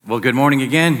Well, good morning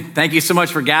again. Thank you so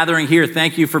much for gathering here.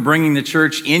 Thank you for bringing the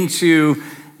church into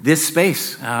this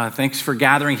space. Thanks for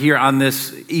gathering here on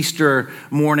this Easter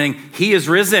morning. He is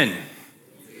risen.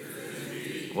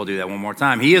 We'll do that one more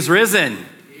time. He is risen.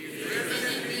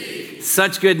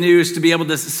 Such good news to be able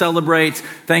to celebrate.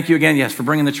 Thank you again, yes, for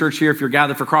bringing the church here. If you're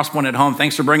gathered for Crosspoint at home,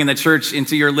 thanks for bringing the church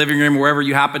into your living room, wherever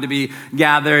you happen to be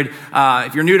gathered.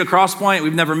 If you're new to Crosspoint,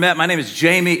 we've never met. My name is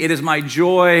Jamie. It is my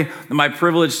joy and my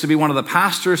privilege to be one of the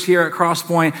pastors here at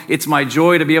Crosspoint. It's my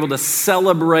joy to be able to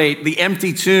celebrate the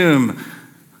empty tomb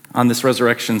on this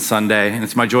Resurrection Sunday. And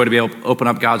it's my joy to be able to open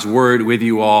up God's word with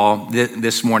you all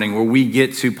this morning, where we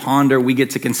get to ponder, we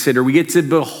get to consider, we get to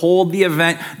behold the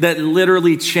event that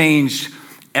literally changed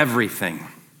everything.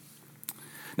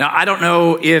 Now, I don't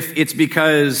know if it's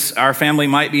because our family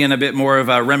might be in a bit more of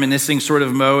a reminiscing sort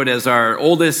of mode as our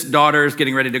oldest daughter is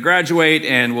getting ready to graduate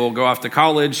and will go off to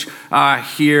college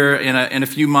here in a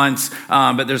few months.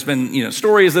 But there's been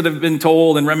stories that have been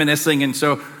told and reminiscing, and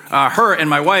so her and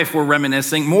my wife were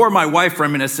reminiscing, more my wife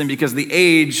reminiscing because the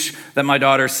age that my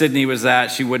daughter Sydney was at,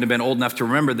 she wouldn't have been old enough to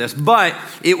remember this, but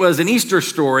it was an Easter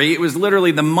story. It was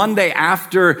literally the Monday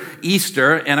after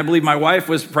Easter, and I believe my wife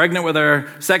was pregnant with our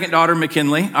second daughter,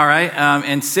 McKinley, all right?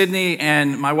 And Sydney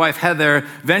and my wife, Heather,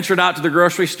 ventured out to the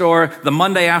grocery store the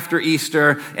Monday after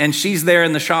Easter, and she's there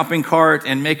in the shopping cart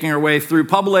and making her way through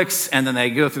Publix, and then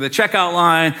they go through the checkout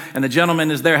line, and the gentleman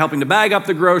is there helping to bag up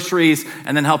the groceries,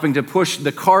 and then helping to push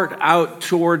the cart out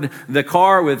toward the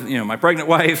car with my pregnant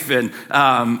wife and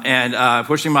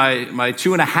pushing my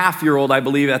 2.5-year-old, I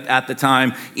believe at the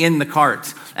time, in the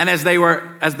cart. And as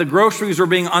the groceries were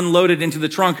being unloaded into the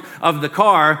trunk of the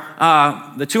car,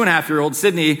 the 2.5-year-old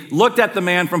Sydney looked at the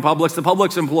man from Publix, the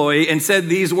Publix employee, and said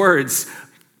these words,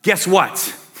 "Guess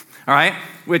what?" All right?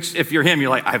 Which, if you're him, you're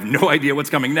like, I have no idea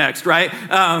what's coming next, right?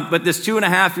 But this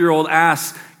 2.5-year-old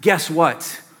asked, "Guess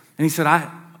what?" And he said,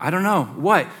 I don't know.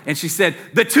 What? And she said,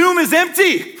 "The tomb is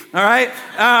empty." All right?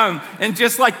 And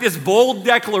just like this bold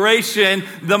declaration,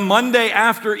 the Monday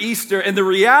after Easter, and the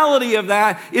reality of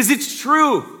that is it's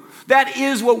true. That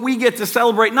is what we get to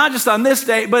celebrate, not just on this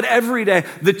day, but every day.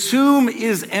 The tomb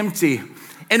is empty.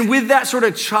 And with that sort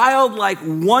of childlike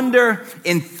wonder,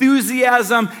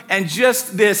 enthusiasm, and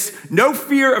just this no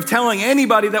fear of telling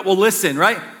anybody that will listen,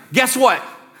 right? Guess what?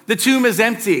 The tomb is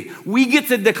empty. We get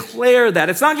to declare that.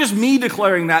 It's not just me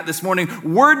declaring that this morning.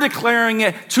 We're declaring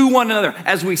it to one another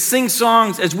as we sing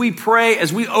songs, as we pray,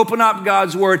 as we open up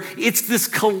God's word. It's this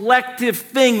collective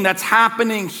thing that's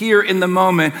happening here in the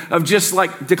moment of just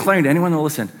like declaring to anyone that will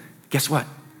listen, guess what?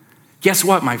 Guess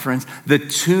what, my friends? The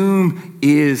tomb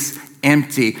is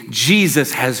empty.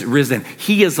 Jesus has risen.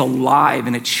 He is alive,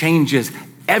 and it changes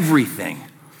everything.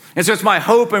 And so it's my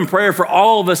hope and prayer for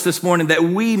all of us this morning that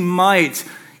we might,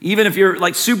 even if you're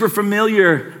like super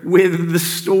familiar with the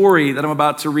story that I'm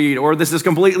about to read, or this is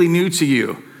completely new to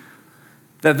you,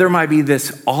 that there might be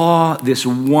this awe, this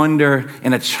wonder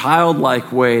in a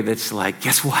childlike way that's like,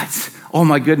 guess what? Oh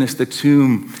my goodness, the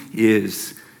tomb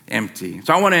is empty.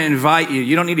 So I want to invite you.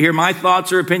 You don't need to hear my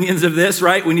thoughts or opinions of this,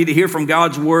 right? We need to hear from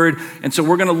God's word. And so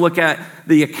we're going to look at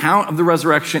the account of the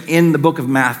resurrection in the book of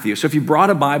Matthew. So if you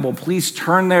brought a Bible, please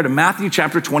turn there to Matthew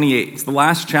chapter 28. It's the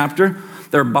last chapter.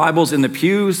 There are Bibles in the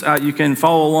pews. You can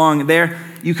follow along there.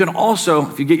 You can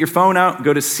also, if you get your phone out,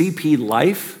 go to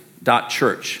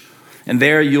cplife.church. And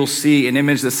there you'll see an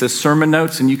image that says sermon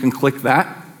notes, and you can click that,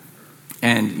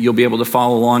 and you'll be able to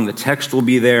follow along. The text will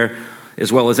be there,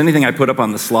 as well as anything I put up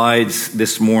on the slides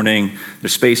this morning.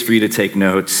 There's space for you to take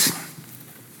notes.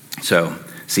 So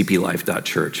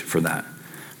cplife.church for that.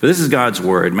 But this is God's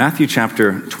word, Matthew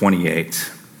chapter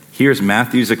 28. Here's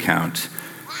Matthew's account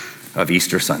of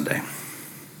Easter Sunday.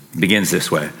 It begins this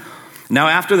way. Now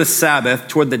after the Sabbath,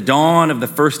 toward the dawn of the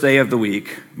first day of the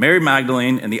week, Mary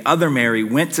Magdalene and the other Mary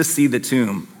went to see the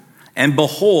tomb. And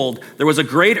behold, there was a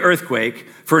great earthquake,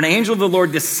 for an angel of the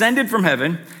Lord descended from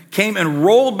heaven, came and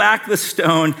rolled back the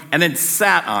stone, and then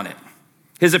sat on it.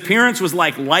 His appearance was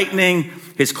like lightning,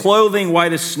 his clothing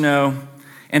white as snow.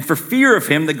 And for fear of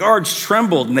him, the guards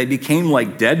trembled, and they became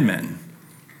like dead men.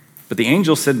 But the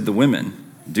angel said to the women,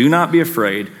 "Do not be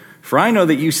afraid, for I know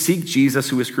that you seek Jesus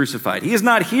who was crucified. He is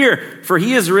not here, for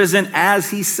he is risen as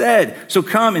he said. So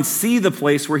come and see the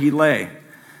place where he lay.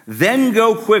 Then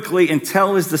go quickly and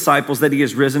tell his disciples that he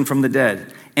is risen from the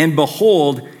dead. And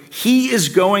behold, he is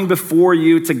going before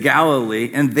you to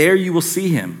Galilee, and there you will see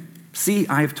him. See,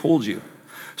 I have told you."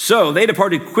 So they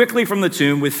departed quickly from the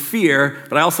tomb with fear,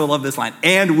 but I also love this line,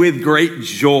 and with great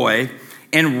joy,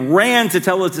 and ran to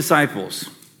tell his disciples.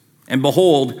 And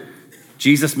behold,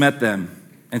 Jesus met them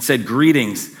and said,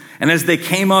 "Greetings." And as they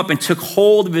came up and took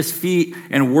hold of his feet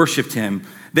and worshiped him,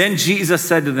 Then Jesus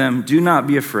said to them, "Do not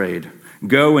be afraid.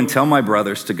 Go and tell my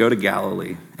brothers to go to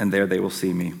Galilee, and there they will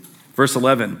see me." Verse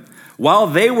 11, while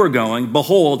they were going,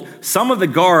 behold, some of the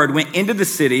guard went into the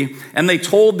city, and they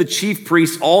told the chief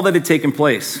priests all that had taken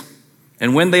place.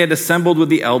 And when they had assembled with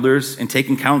the elders and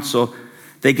taken counsel,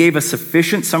 they gave a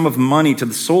sufficient sum of money to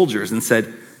the soldiers and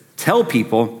said, "Tell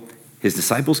people, his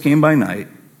disciples came by night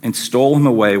and stole him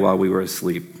away while we were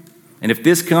asleep. And if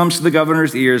this comes to the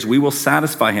governor's ears, we will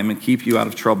satisfy him and keep you out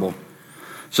of trouble."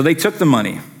 So they took the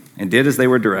money and did as they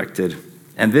were directed.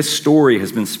 And this story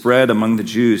has been spread among the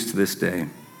Jews to this day.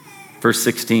 Verse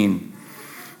 16,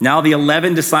 now the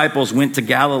 11 disciples went to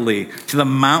Galilee, to the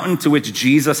mountain to which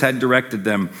Jesus had directed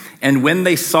them. And when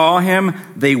they saw him,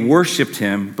 they worshiped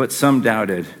him, but some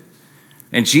doubted.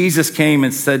 And Jesus came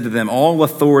and said to them, "All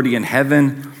authority in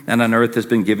heaven and on earth has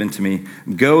been given to me.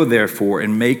 Go therefore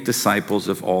and make disciples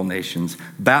of all nations,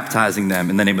 baptizing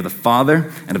them in the name of the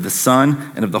Father and of the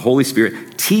Son and of the Holy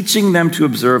Spirit, teaching them to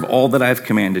observe all that I have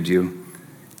commanded you.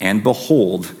 And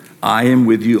behold, I am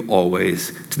with you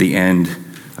always to the end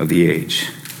of the age."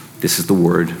 This is the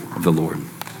word of the Lord.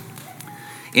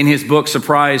 In his book,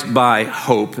 Surprised by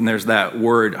Hope, and there's that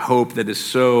word hope that is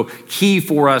so key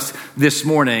for us this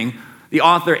morning, the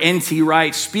author N.T.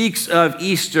 Wright speaks of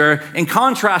Easter and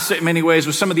contrasts it in many ways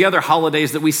with some of the other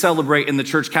holidays that we celebrate in the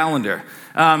church calendar.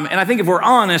 And I think if we're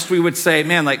honest, we would say,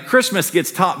 man, like Christmas gets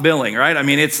top billing, right? I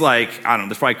mean, it's like, I don't know,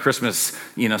 there's probably Christmas,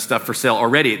 stuff for sale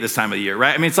already at this time of the year,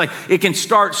 right? I mean, it's like it can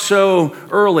start so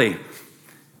early.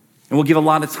 And we'll give a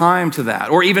lot of time to that.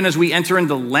 Or even as we enter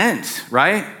into Lent,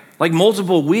 right? Like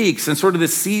multiple weeks and sort of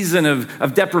this season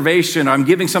of deprivation. I'm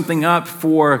giving something up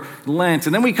for Lent.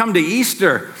 And then we come to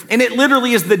Easter, and it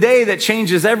literally is the day that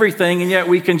changes everything, and yet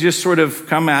we can just sort of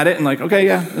come at it and like, okay,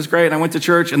 yeah, that's great. I went to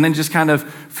church, and then just kind of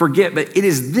forget. But it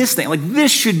is this thing. Like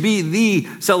this should be the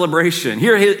celebration.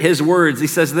 Here are his words. He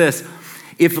says this,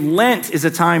 "If Lent is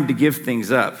a time to give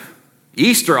things up,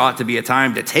 Easter ought to be a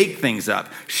time to take things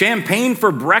up. Champagne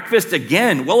for breakfast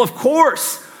again. Well, of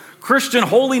course. Christian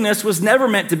holiness was never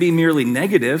meant to be merely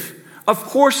negative. Of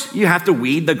course, you have to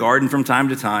weed the garden from time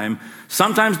to time.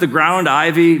 Sometimes the ground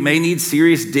ivy may need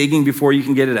serious digging before you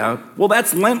can get it out. Well,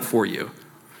 that's Lent for you.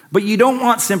 But you don't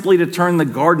want simply to turn the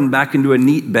garden back into a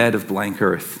neat bed of blank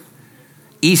earth.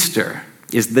 Easter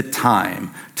is the time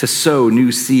to sow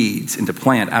new seeds and to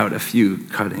plant out a few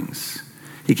cuttings."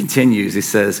 He continues, he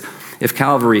says, "If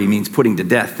Calvary means putting to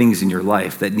death things in your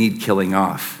life that need killing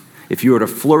off, if you are to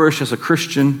flourish as a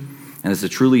Christian and as a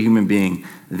truly human being,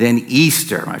 then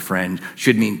Easter, my friend,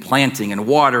 should mean planting and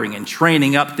watering and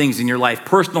training up things in your life,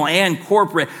 personal and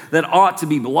corporate, that ought to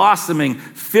be blossoming,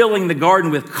 filling the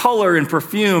garden with color and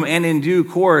perfume, and in due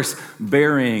course,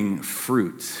 bearing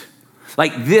fruit."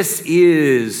 Like this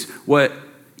is what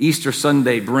Easter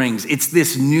Sunday brings. It's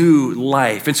this new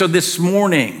life. And so this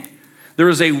morning, there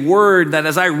is a word that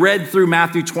as I read through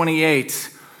Matthew 28,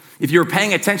 if you're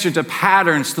paying attention to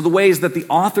patterns, to the ways that the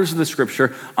authors of the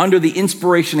scripture, under the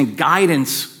inspiration and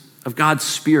guidance of God's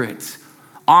Spirit,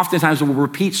 oftentimes will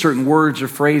repeat certain words or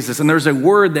phrases. And there's a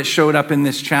word that showed up in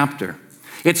this chapter.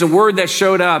 It's a word that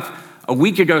showed up a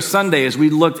week ago Sunday as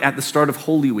we looked at the start of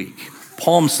Holy Week.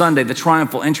 Palm Sunday, the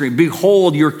triumphal entry.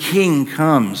 "Behold, your king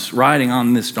comes riding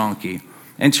on this donkey,"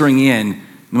 entering in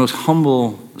the most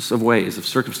humble of ways, of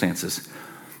circumstances.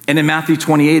 And in Matthew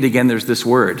 28, again, there's this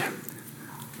word,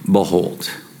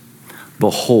 behold,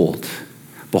 behold,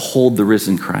 behold the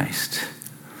risen Christ.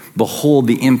 Behold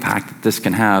the impact that this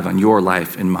can have on your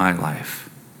life and my life.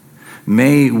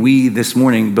 May we this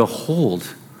morning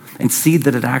behold and see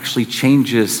that it actually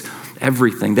changes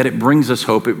everything, that it brings us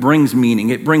hope, it brings meaning,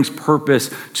 it brings purpose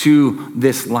to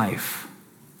this life.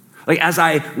 Like as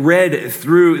I read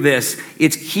through this,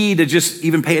 it's key to just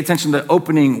even pay attention to the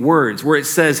opening words where it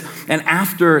says, "And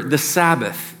after the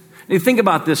Sabbath." And you think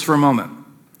about this for a moment.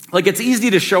 Like it's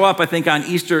easy to show up, I think, on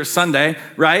Easter Sunday,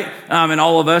 right? And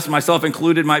all of us, myself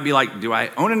included, might be like, do I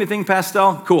own anything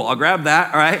pastel? Cool, I'll grab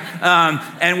that, all right?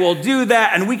 And we'll do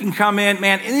that, and we can come in.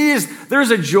 Man,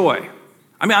 there's a joy.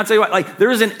 I mean, I'll tell you what, like there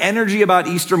is an energy about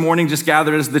Easter morning just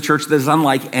gathered as the church that is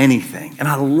unlike anything. And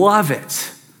I love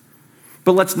it.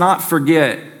 But let's not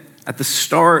forget, at the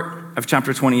start of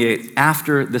chapter 28,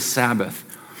 after the Sabbath,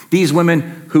 these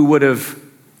women who would have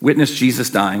witnessed Jesus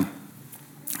dying,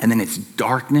 and then it's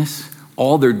darkness,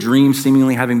 all their dreams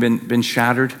seemingly having been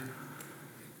shattered,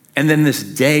 and then this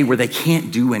day where they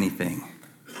can't do anything.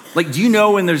 Like, do you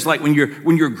know when there's like, when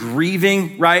you're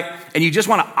grieving, right? And you just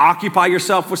want to occupy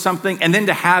yourself with something, and then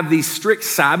to have these strict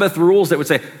Sabbath rules that would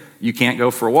say, you can't go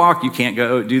for a walk, you can't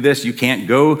go do this, you can't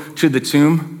go to the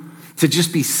tomb. to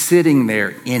just be sitting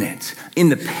there in it, in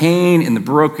the pain, in the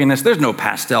brokenness. There's no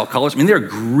pastel colors. I mean, they're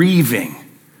grieving.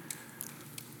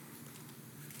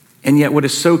 And yet what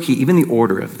is so key, even the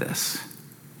order of this,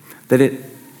 that it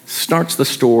starts the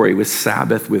story with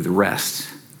Sabbath, with rest.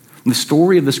 And the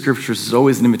story of the scriptures is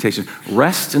always an invitation.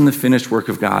 Rest in the finished work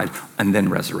of God, and then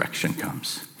resurrection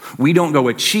comes. We don't go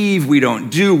achieve, we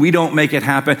don't make it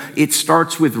happen. It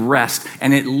starts with rest,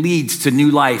 and it leads to new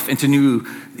life and to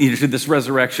this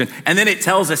resurrection. And then it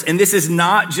tells us, and this is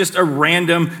not just a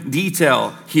random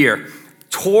detail here,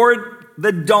 toward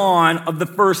the dawn of the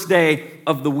first day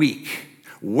of the week.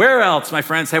 Where else, my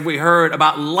friends, have we heard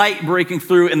about light breaking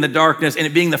through in the darkness and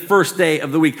it being the first day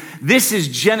of the week? This is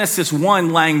Genesis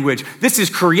 1 language. This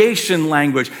is creation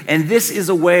language. And this is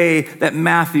a way that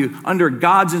Matthew, under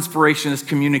God's inspiration, is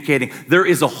communicating. There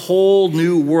is a whole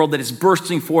new world that is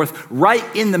bursting forth right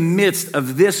in the midst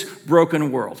of this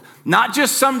broken world. Not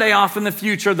just someday off in the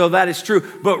future, though that is true,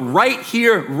 but right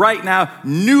here, right now,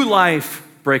 new life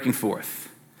breaking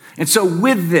forth. And so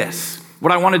with this,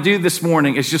 what I want to do this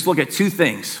morning is just look at two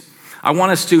things. I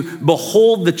want us to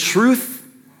behold the truth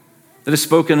that is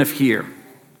spoken of here,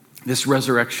 this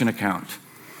resurrection account.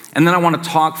 And then I want to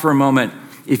talk for a moment,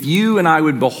 if you and I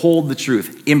would behold the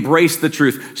truth, embrace the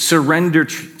truth, surrender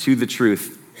to the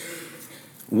truth,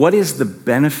 what is the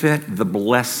benefit, the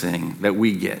blessing that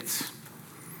we get?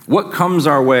 What comes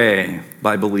our way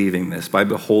by believing this, by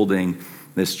beholding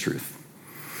this truth?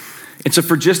 And so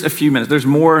for just a few minutes, there's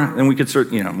more than we could,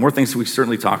 more things that we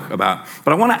certainly talk about.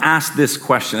 But I want to ask this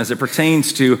question as it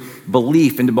pertains to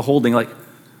belief and to beholding, like,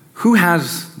 who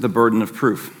has the burden of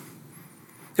proof?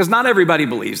 Because not everybody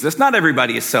believes this. Not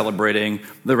everybody is celebrating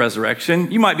the resurrection.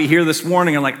 You might be here this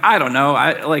morning and like, I don't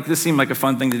know. This seemed like a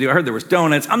fun thing to do. I heard there was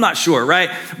donuts. I'm not sure,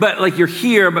 right? But like you're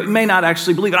here, but may not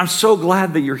actually believe it. I'm so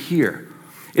glad that you're here.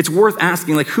 It's worth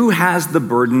asking, like, who has the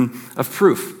burden of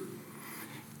proof?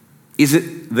 Is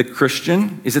it the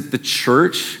Christian? Is it the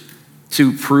church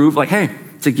to prove, like, hey,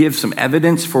 to give some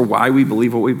evidence for why we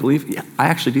believe what we believe? Yeah, I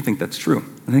actually do think that's true.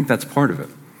 I think that's part of it.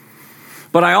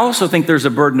 But I also think there's a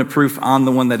burden of proof on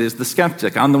the one that is the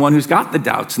skeptic, on the one who's got the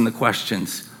doubts and the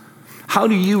questions. How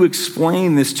do you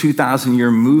explain this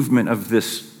 2,000-year movement of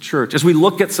this church? As we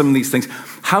look at some of these things,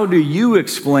 how do you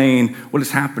explain what is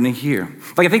happening here?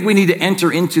 Like, I think we need to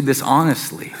enter into this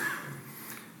honestly.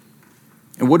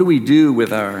 And what do we do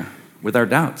with our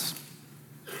doubts?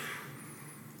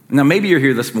 Now, maybe you're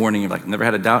here this morning, you're like, never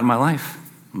had a doubt in my life.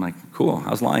 I'm like, cool,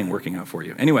 how's lying working out for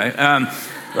you? Anyway,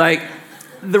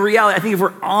 the reality, I think if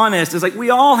we're honest, is like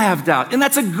we all have doubt, and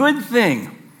that's a good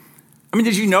thing. I mean,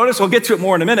 did you notice? We'll get to it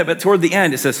more in a minute, but toward the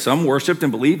end, it says some worshiped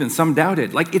and believed and some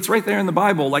doubted. Like, it's right there in the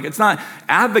Bible. Like, it's not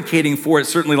advocating for it,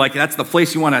 certainly like that's the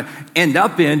place you want to end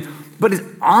up in, but it's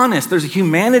honest. There's a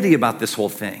humanity about this whole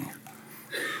thing.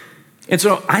 And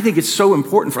so I think it's so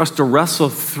important for us to wrestle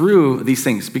through these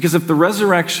things, because if the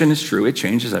resurrection is true, it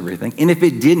changes everything. And if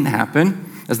it didn't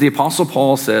happen, as the Apostle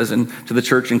Paul says to the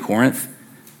church in Corinth,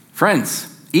 friends,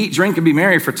 eat, drink, and be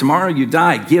merry, for tomorrow you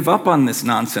die. Give up on this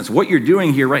nonsense. What you're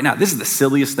doing here right now, this is the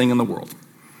silliest thing in the world.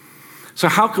 So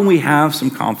how can we have some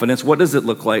confidence? What does it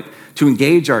look like to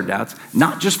engage our doubts,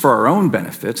 not just for our own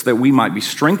benefits, that we might be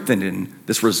strengthened in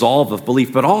this resolve of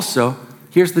belief, but also,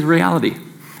 here's the reality.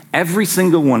 Every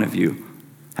single one of you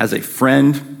has a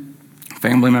friend,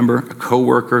 family member, a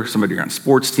coworker, somebody you're on a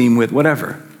sports team with,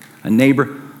 whatever, a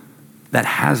neighbor that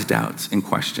has doubts and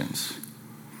questions.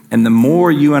 And the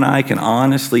more you and I can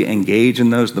honestly engage in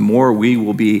those, the more we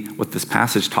will be, what this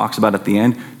passage talks about at the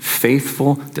end,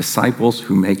 faithful disciples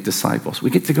who make disciples. We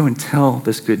get to go and tell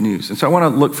this good news. And so I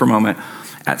want to look for a moment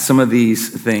at some of these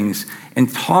things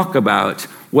and talk about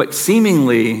what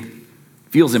seemingly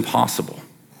feels impossible.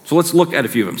 So let's look at a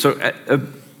few of them. So at a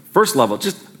first level,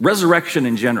 just resurrection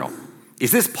in general.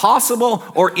 Is this possible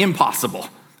or impossible,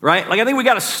 right? Like, I think we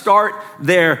got to start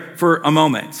there for a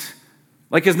moment.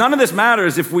 Like, because none of this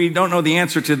matters if we don't know the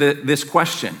answer to this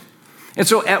question. And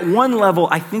so at one level,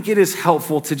 I think it is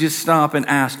helpful to just stop and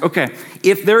ask, okay,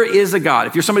 if there is a God,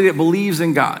 if you're somebody that believes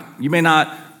in God, you may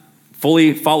not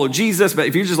fully follow Jesus, but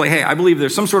if you're just like, hey, I believe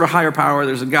there's some sort of higher power,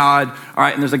 there's a God, all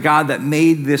right, and there's a God that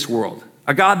made this world,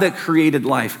 a God that created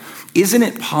life, isn't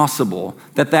it possible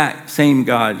that that same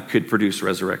God could produce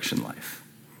resurrection life?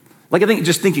 Like, I think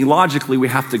just thinking logically, we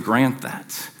have to grant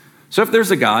that. So if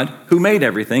there's a God who made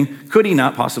everything, could he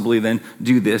not possibly then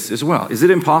do this as well? Is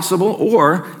it impossible,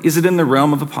 or is it in the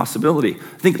realm of a possibility?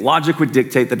 I think logic would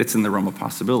dictate that it's in the realm of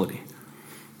possibility.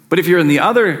 But if you're in the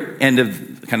other end of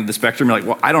kind of the spectrum, you're like,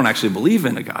 well, I don't actually believe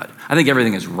in a God. I think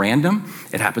everything is random.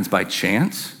 It happens by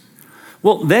chance.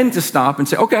 Well, then to stop and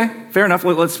say, okay, fair enough.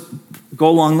 Let's go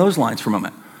along those lines for a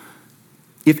moment.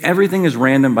 if everything is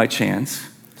random by chance,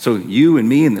 so you and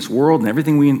me and this world and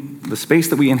everything the space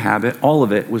that we inhabit, all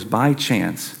of it was by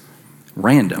chance,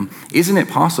 random, isn't it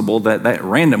possible that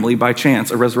randomly by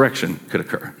chance a resurrection could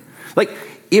occur? Like,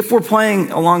 if we're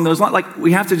playing along those lines, like,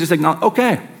 we have to just acknowledge,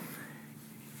 okay,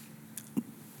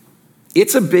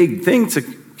 it's a big thing to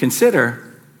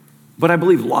consider, but I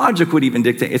believe logic would even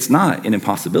dictate it's not an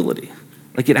impossibility.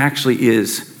 Like, it actually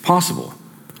is possible.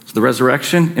 So the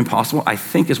resurrection, impossible. I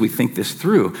think as we think this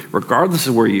through, regardless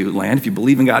of where you land, if you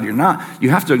believe in God or not, you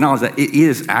have to acknowledge that it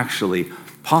is actually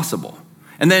possible.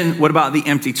 And then what about the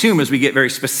empty tomb as we get very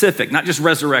specific, not just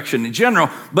resurrection in general,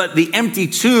 but the empty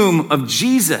tomb of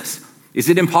Jesus. Is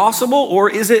it impossible or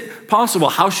is it possible?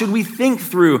 How should we think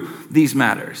through these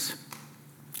matters?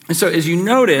 And so as you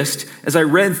noticed, as I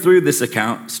read through this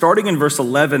account, starting in verse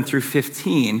 11 through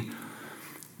 15,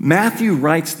 Matthew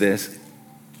writes this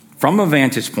from a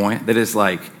vantage point that is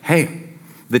like, hey,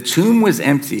 the tomb was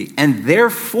empty, and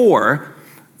therefore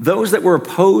those that were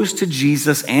opposed to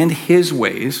Jesus and his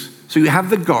ways, so you have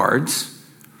the guards,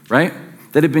 right,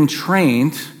 that have been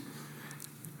trained,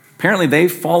 apparently they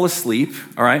fall asleep,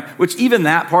 all right, which even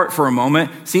that part for a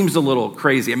moment seems a little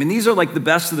crazy. I mean, these are like the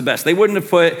best of the best. They wouldn't have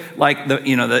put like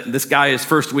this guy is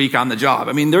first week on the job.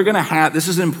 I mean, they're going to have, this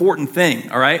is an important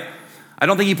thing, all right? I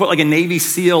don't think he put like a Navy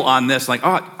SEAL on this, like,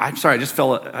 oh, I'm sorry,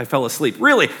 I fell asleep.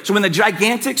 Really? So when the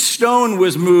gigantic stone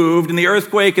was moved and the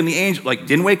earthquake and the angel, like,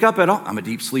 didn't wake up at all? I'm a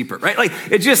deep sleeper, right? Like,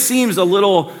 it just seems a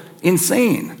little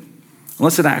insane,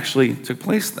 unless it actually took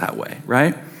place that way,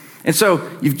 right? And so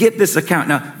you get this account.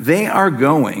 Now, they are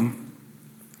going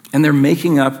and they're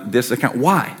making up this account.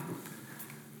 Why?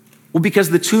 Well,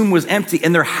 because the tomb was empty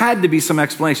and there had to be some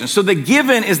explanation. So the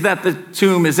given is that the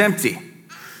tomb is empty.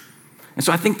 And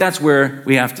so I think that's where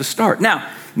we have to start. Now,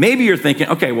 maybe you're thinking,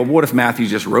 okay, well, what if Matthew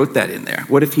just wrote that in there?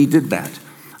 What if he did that?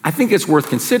 I think it's worth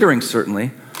considering,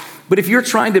 certainly. But if you're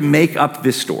trying to make up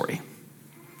this story,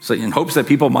 so in hopes that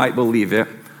people might believe it,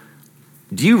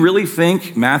 do you really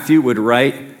think Matthew would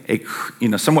write a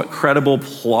somewhat credible,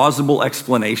 plausible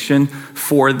explanation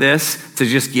for this to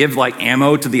just give like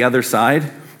ammo to the other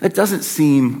side? That doesn't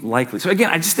seem likely. So again,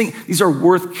 I just think these are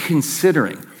worth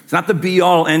considering. It's not the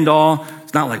be-all, end-all.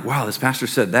 It's not like, wow, this pastor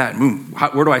said that.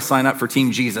 Where do I sign up for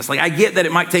Team Jesus? Like, I get that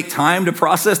it might take time to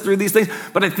process through these things,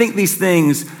 but I think these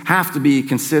things have to be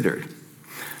considered.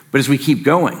 But as we keep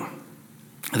going,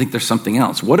 I think there's something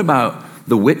else. What about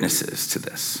the witnesses to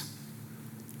this?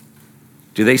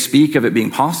 Do they speak of it being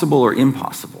possible or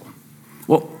impossible?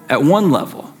 Well, at one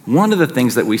level, one of the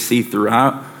things that we see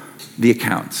throughout the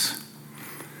accounts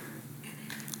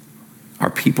are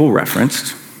people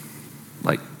referenced,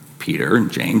 like Peter and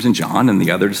James and John and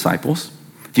the other disciples.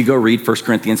 If you go read 1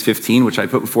 Corinthians 15, which I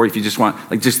put before, if you just want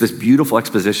like just this beautiful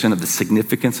exposition of the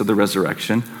significance of the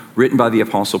resurrection written by the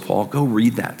Apostle Paul, go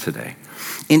read that today.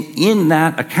 And in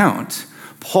that account,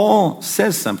 Paul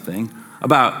says something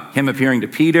about him appearing to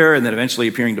Peter and then eventually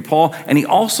appearing to Paul. And he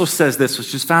also says this,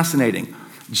 which is fascinating.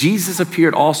 Jesus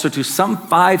appeared also to some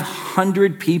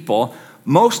 500 people,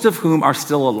 most of whom are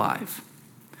still alive.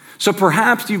 So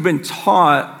perhaps you've been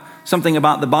taught something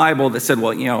about the Bible that said,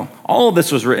 well, all of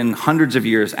this was written hundreds of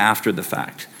years after the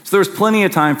fact. So there was plenty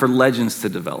of time for legends to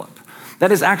develop.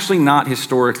 That is actually not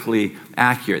historically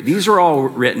accurate. These are all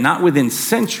written not within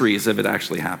centuries of it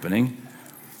actually happening,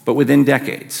 but within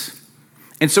decades.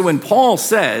 And so when Paul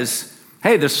says,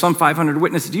 hey, there's some 500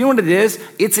 witnesses, do you know what it is?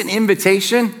 It's an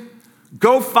invitation.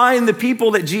 Go find the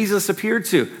people that Jesus appeared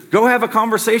to. Go have a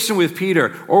conversation with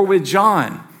Peter or with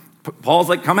John. Paul's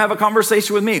like, come have a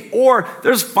conversation with me. Or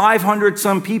there's 500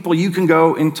 some people you can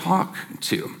go and talk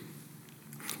to.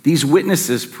 These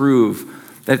witnesses prove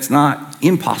that it's not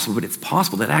impossible, but it's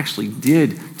possible. That actually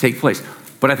did take place.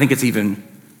 But I think it's even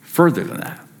further than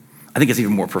that. I think it's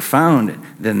even more profound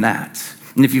than that.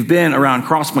 And if you've been around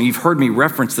Crosspoint, you've heard me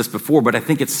reference this before, but I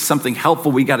think it's something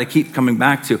helpful we got to keep coming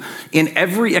back to. In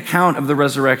every account of the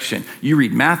resurrection, you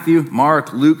read Matthew,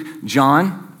 Mark, Luke,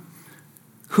 John.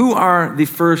 Who are the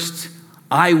first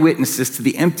eyewitnesses to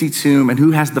the empty tomb and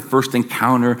who has the first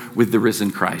encounter with the risen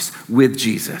Christ, with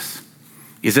Jesus?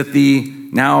 Is it the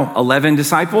now 11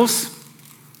 disciples?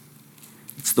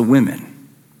 It's the women.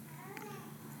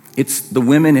 It's the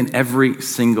women in every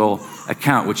single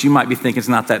account, which you might be thinking is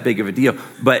not that big of a deal.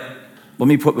 But let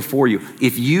me put before you,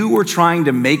 if you were trying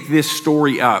to make this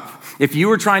story up, if you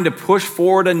were trying to push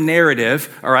forward a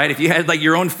narrative, all right, if you had like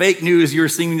your own fake news you were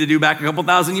seeming to do back a couple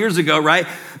thousand years ago, right?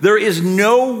 There is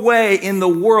no way in the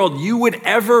world you would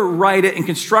ever write it and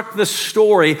construct the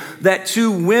story that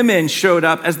two women showed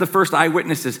up as the first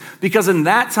eyewitnesses. Because in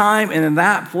that time and in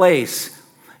that place,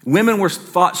 Women were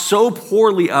thought so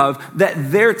poorly of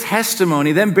that their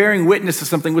testimony, them bearing witness to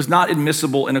something, was not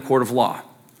admissible in a court of law.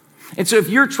 And so if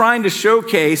you're trying to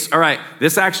showcase, all right,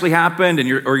 this actually happened, and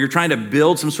you're trying to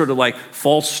build some sort of like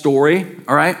false story,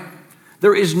 all right,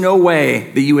 there is no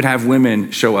way that you would have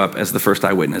women show up as the first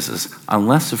eyewitnesses,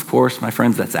 unless, of course, my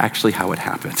friends, that's actually how it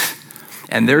happened.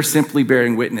 And they're simply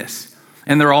bearing witness.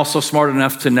 And they're also smart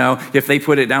enough to know if they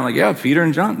put it down like, yeah, Peter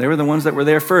and John, they were the ones that were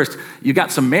there first. You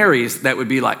got some Marys that would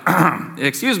be like,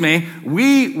 excuse me,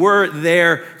 we were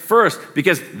there first,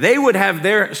 because they would have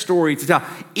their story to tell.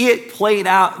 It played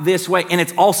out this way, and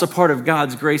it's also part of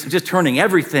God's grace of just turning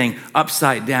everything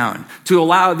upside down to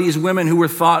allow these women who were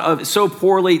thought of so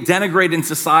poorly, denigrated in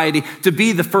society, to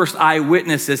be the first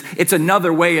eyewitnesses. It's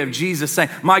another way of Jesus saying,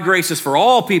 my grace is for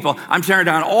all people. I'm tearing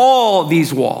down all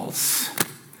these walls.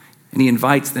 And he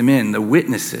invites them in, the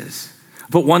witnesses.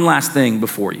 But one last thing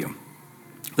before you.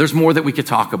 There's more that we could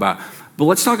talk about, but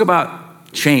let's talk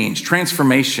about change,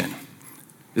 transformation.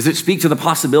 Does it speak to the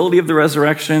possibility of the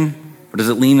resurrection, or does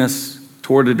it lean us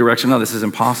toward a direction, no, this is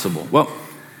impossible? Well,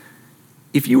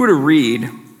 if you were to read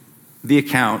the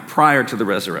account prior to the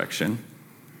resurrection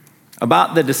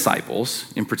about the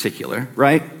disciples in particular,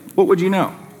 right, what would you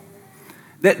know?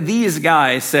 That these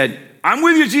guys said, I'm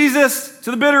with you, Jesus,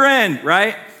 to the bitter end,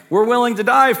 right? We're willing to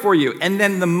die for you. And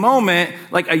then the moment,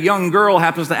 like a young girl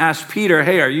happens to ask Peter,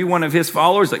 hey, are you one of his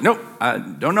followers? Like, nope, I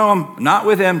don't know him, I'm not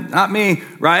with him, not me,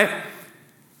 right?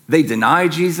 They deny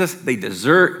Jesus, they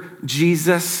desert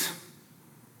Jesus,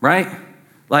 right?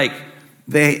 Like,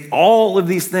 all of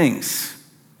these things,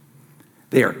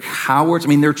 they are cowards. I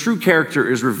mean, their true character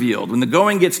is revealed. When the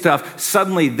going gets tough,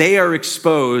 suddenly they are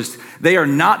exposed. They are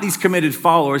not these committed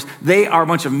followers. They are a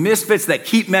bunch of misfits that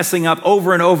keep messing up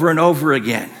over and over and over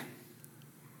again.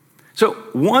 So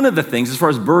one of the things, as far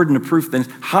as burden of proof, then,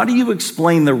 how do you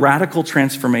explain the radical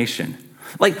transformation?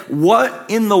 Like, what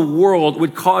in the world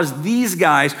would cause these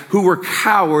guys who were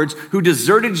cowards, who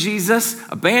deserted Jesus,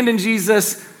 abandoned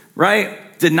Jesus,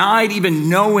 right? Denied even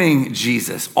knowing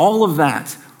Jesus, all of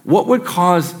that. What would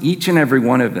cause each and every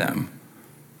one of them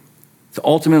to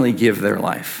ultimately give their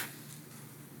life?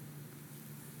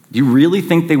 Do you really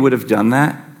think they would have done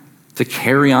that to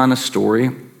carry on a story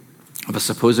of a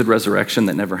supposed resurrection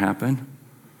that never happened?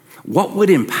 What would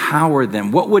empower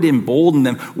them? What would embolden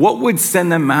them? What would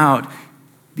send them out?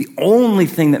 The only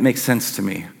thing that makes sense to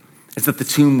me is that the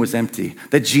tomb was empty,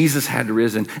 that Jesus had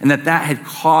risen, and that had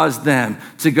caused them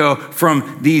to go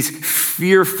from these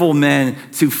fearful men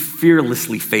to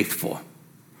fearlessly faithful.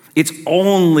 It's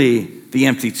only the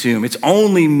empty tomb. It's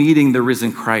only meeting the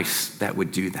risen Christ that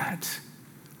would do that.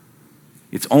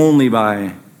 It's only by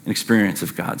an experience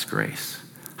of God's grace.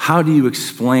 How do you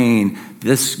explain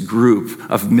this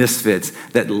group of misfits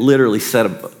that literally set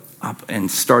up and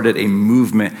started a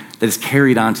movement that is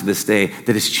carried on to this day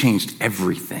that has changed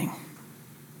everything?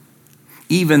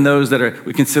 Even those that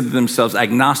would consider themselves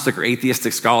agnostic or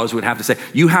atheistic scholars would have to say,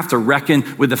 you have to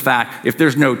reckon with the fact, if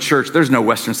there's no church, there's no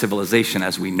Western civilization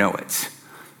as we know it.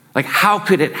 Like, how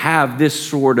could it have this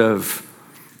sort of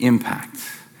impact?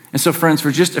 And so, friends,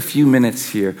 for just a few minutes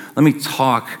here, let me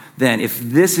talk then. If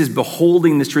this is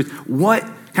beholding this truth, what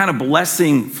kind of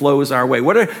blessing flows our way?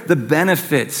 What are the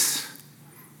benefits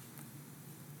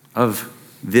of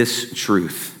this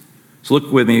truth? So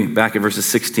look with me back at verses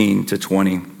 16 to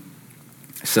 20.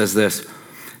 It says this,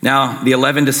 now the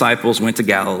 11 disciples went to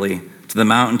Galilee, to the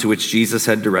mountain to which Jesus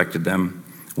had directed them.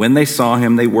 When they saw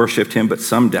him, they worshiped him, but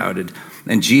some doubted.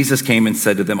 And Jesus came and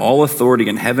said to them, all authority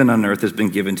in heaven and on earth has been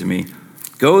given to me.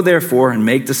 Go therefore and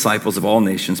make disciples of all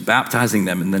nations, baptizing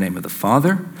them in the name of the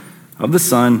Father, of the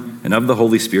Son, and of the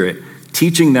Holy Spirit,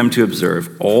 teaching them to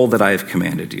observe all that I have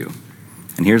commanded you.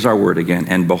 And here's our word again,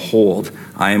 and behold,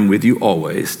 I am with you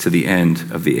always to the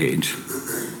end of the age.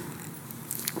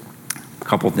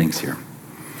 Couple things here.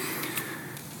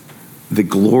 The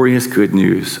glorious good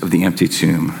news of the empty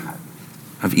tomb,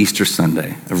 of Easter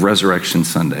Sunday, of Resurrection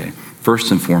Sunday, first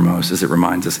and foremost, as it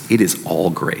reminds us, it is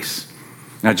all grace.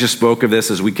 Now, I just spoke of this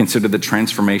as we consider the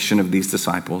transformation of these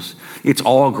disciples. It's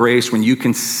all grace when you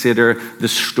consider the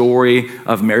story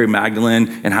of Mary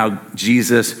Magdalene and how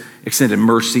Jesus extended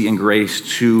mercy and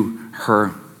grace to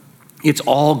her. It's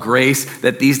all grace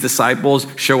that these disciples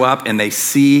show up and they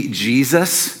see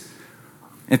Jesus.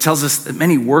 It tells us that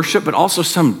many worship, but also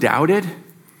some doubted.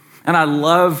 And I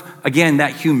love, again,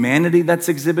 that humanity that's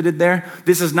exhibited there.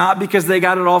 This is not because they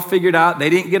got it all figured out. They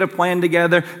didn't get a plan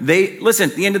together. Listen,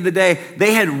 at the end of the day,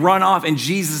 they had run off and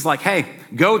Jesus is like, hey,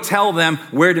 go tell them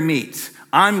where to meet.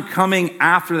 I'm coming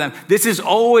after them. This is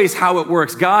always how it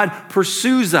works. God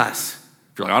pursues us.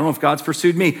 If you're like, I don't know if God's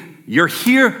pursued me. You're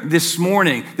here this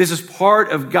morning. This is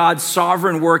part of God's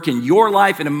sovereign work in your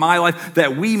life and in my life,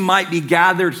 that we might be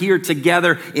gathered here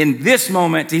together in this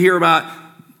moment to hear about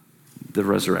the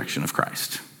resurrection of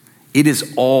Christ. It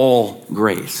is all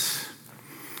grace.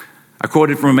 I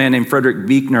quoted from a man named Frederick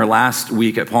Buechner last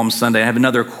week at Palm Sunday. I have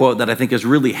another quote that I think is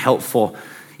really helpful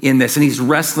in this, and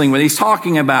he's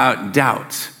talking about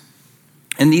doubt.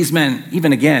 And these men,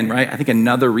 even again, right, I think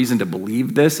another reason to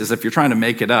believe this is if you're trying to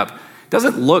make it up, it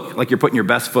doesn't look like you're putting your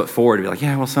best foot forward to be like,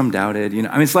 yeah, well, some doubted, I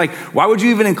mean, it's like, why would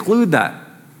you even include that?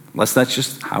 Unless that's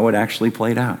just how it actually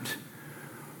played out.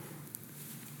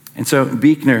 And so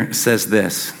Buechner says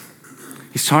this.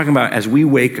 He's talking about as we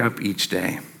wake up each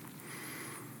day,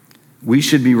 we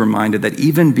should be reminded that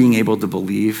even being able to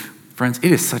believe, friends,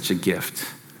 it is such a gift.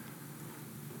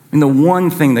 And the one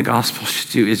thing the gospel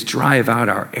should do is drive out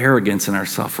our arrogance and our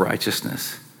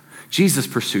self-righteousness. Jesus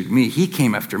pursued me. He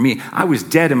came after me. I was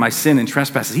dead in my sin and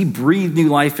trespasses. He breathed new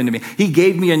life into me. He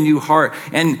gave me a new heart.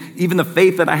 And even the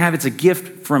faith that I have, it's a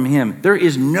gift from him. There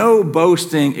is no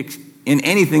boasting in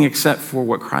anything except for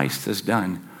what Christ has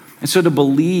done. And so to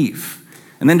believe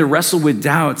and then to wrestle with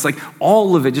doubts, like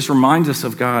all of it just reminds us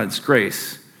of God's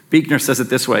grace. Buechner says it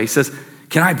this way. He says,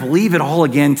 can I believe it all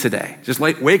again today? Just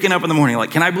like waking up in the morning,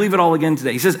 like, can I believe it all again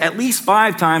today? He says, at least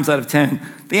 5 times out of 10,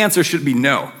 the answer should be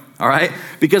no, all right?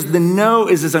 Because the no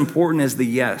is as important as the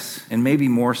yes, and maybe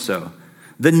more so.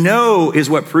 The no is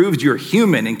what proves you're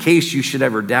human in case you should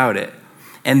ever doubt it.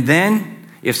 And then,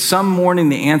 if some morning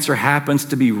the answer happens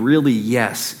to be really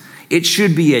yes, it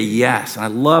should be a yes, and I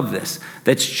love this,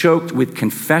 that's choked with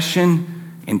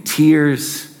confession and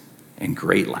tears and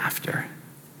great laughter.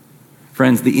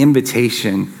 Friends, the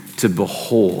invitation to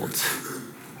behold.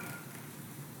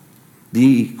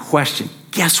 The question,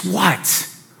 guess what?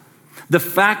 The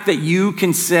fact that you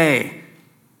can say,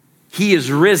 he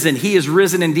is risen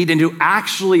indeed, and to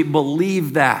actually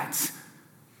believe that.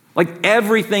 Like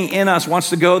everything in us wants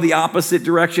to go the opposite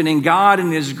direction, and God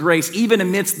in his grace, even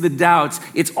amidst the doubts,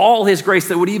 it's all his grace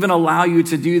that would even allow you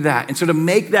to do that. And so to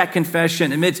make that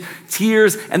confession amidst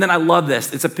tears, and then I love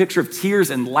this, it's a picture of tears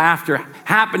and laughter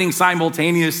happening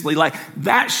simultaneously. Like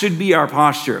that should be our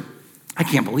posture. I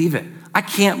can't believe it. I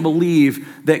can't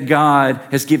believe that God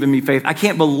has given me faith. I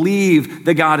can't believe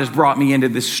that God has brought me into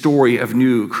this story of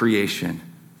new creation.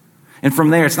 And from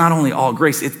there, it's not only all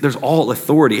grace, there's all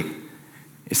authority.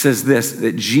 It says this,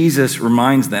 that Jesus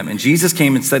reminds them, and Jesus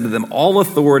came and said to them, all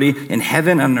authority in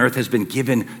heaven and on earth has been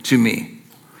given to me.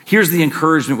 Here's the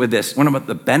encouragement with this. One of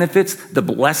the benefits, the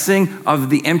blessing of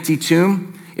the empty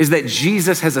tomb is that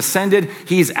Jesus has ascended.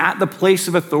 He's at the place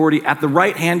of authority at the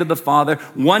right hand of the Father.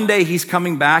 One day he's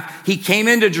coming back. He came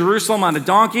into Jerusalem on a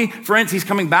donkey. Friends, he's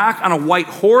coming back on a white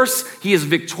horse. He is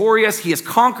victorious. He has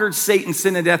conquered Satan,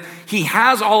 sin, and death. He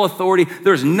has all authority.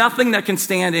 There's nothing that can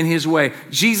stand in his way.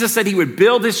 Jesus said he would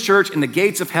build his church and the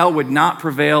gates of hell would not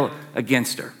prevail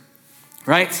against her.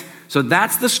 Right? So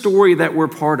that's the story that we're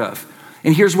part of.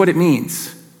 And here's what it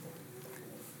means.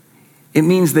 It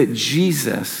means that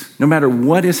Jesus, no matter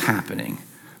what is happening,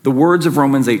 the words of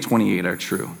Romans 8:28 are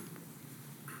true.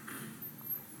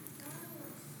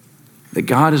 That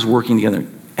God is working together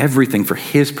everything for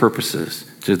his purposes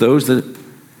to those that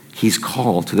he's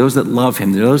called, to those that love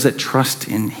him, to those that trust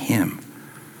in him.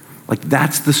 Like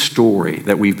that's the story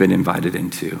that we've been invited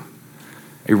into,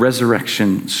 a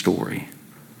resurrection story.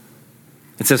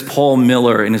 It says Paul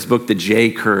Miller in his book, The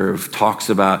J Curve, talks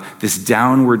about this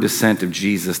downward descent of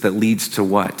Jesus that leads to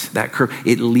what? That curve,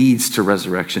 it leads to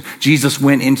resurrection. Jesus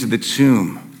went into the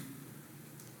tomb.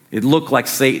 It looked like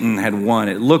Satan had won.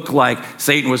 It looked like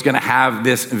Satan was going to have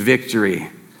this victory.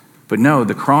 But no,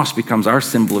 the cross becomes our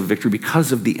symbol of victory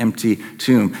because of the empty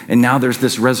tomb. And now there's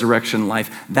this resurrection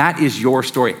life. That is your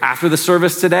story. After the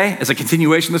service today, as a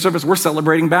continuation of the service, we're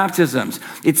celebrating baptisms.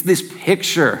 It's this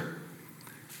picture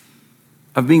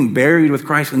of being buried with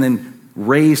Christ and then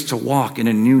raised to walk in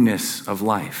a newness of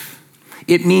life.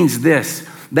 It means this,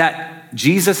 that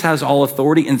Jesus has all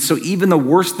authority, and so even the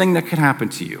worst thing that could happen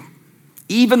to you,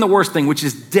 even the worst thing, which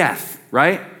is death,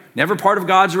 right? Never part of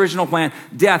God's original plan.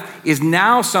 Death is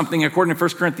now something, according to 1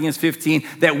 Corinthians 15,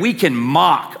 that we can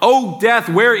mock. Oh, death,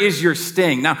 where is your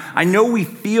sting? Now, I know we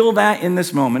feel that in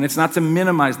this moment. It's not to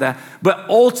minimize that. But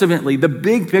ultimately, the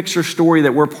big picture story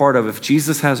that we're part of, if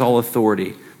Jesus has all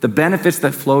authority, the benefits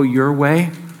that flow your way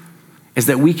is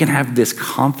that we can have this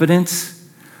confidence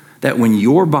that when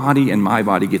your body and my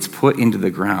body gets put into the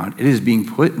ground, it is being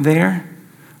put there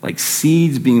like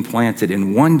seeds being planted.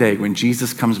 And one day when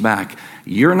Jesus comes back,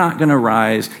 you're not going to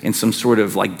rise in some sort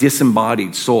of like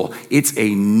disembodied soul. It's a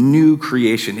new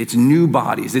creation. It's new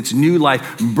bodies. It's new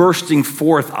life bursting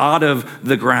forth out of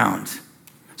the ground.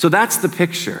 So that's the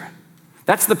picture.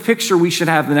 That's the picture we should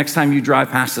have the next time you drive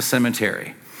past a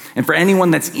cemetery. And for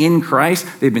anyone that's in Christ,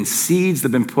 they've been seeds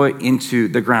that have been put into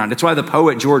the ground. That's why the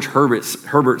poet George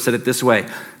Herbert said it this way: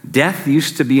 death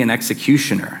used to be an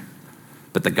executioner,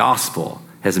 but the gospel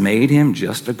has made him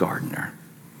just a gardener.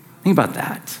 Think about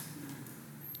that.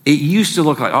 It used to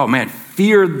look like, oh man,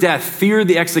 fear death, fear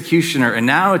the executioner. And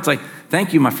now it's like,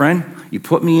 thank you, my friend. You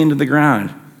put me into the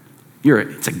ground.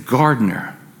 It's a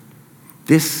gardener.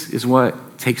 This is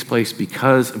what takes place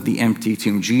because of the empty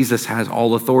tomb. Jesus has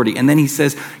all authority. And then he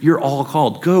says, you're all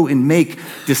called. Go and make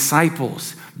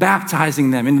disciples,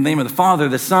 baptizing them in the name of the Father,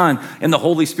 the Son, and the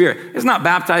Holy Spirit. It's not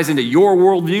baptized into your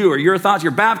worldview or your thoughts.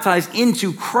 You're baptized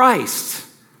into Christ.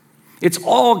 It's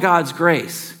all God's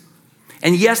grace.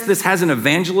 And yes, this has an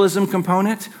evangelism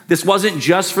component. This wasn't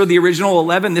just for the original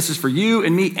 11. This is for you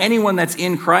and me, anyone that's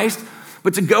in Christ.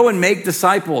 But to go and make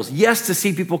disciples, yes, to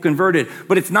see people converted.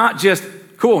 But it's not just,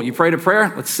 cool, you prayed a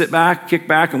prayer, let's sit back, kick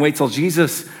back, and wait till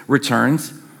Jesus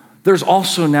returns. There's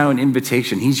also now an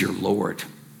invitation. He's your Lord.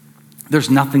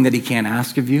 There's nothing that he can't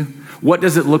ask of you. What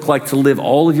does it look like to live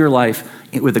all of your life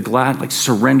with a glad,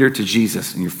 surrender to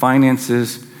Jesus in your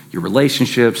finances, your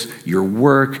relationships, your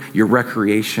work, your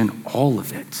recreation, all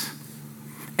of it?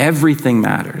 Everything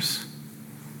matters.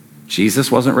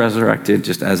 Jesus wasn't resurrected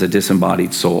just as a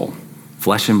disembodied soul,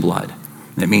 flesh and blood.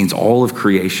 That means all of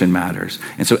creation matters.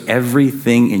 And so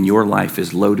everything in your life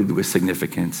is loaded with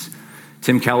significance.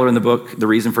 Tim Keller in the book, The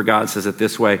Reason for God, says it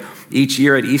this way: each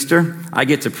year at Easter, I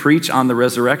get to preach on the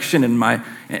resurrection and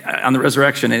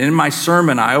in my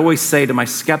sermon, I always say to my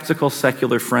skeptical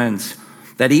secular friends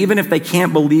that even if they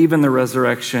can't believe in the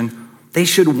resurrection, they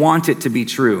should want it to be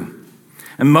true.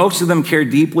 And most of them care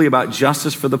deeply about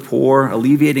justice for the poor,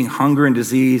 alleviating hunger and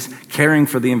disease, caring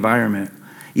for the environment.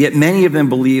 Yet many of them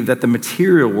believe that the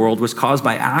material world was caused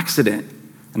by accident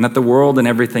and that the world and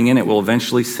everything in it will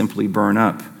eventually simply burn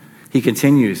up. He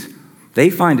continues, they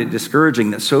find it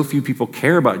discouraging that so few people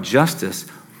care about justice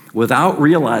without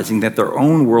realizing that their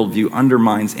own worldview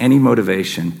undermines any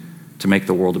motivation to make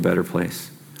the world a better place.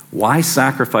 Why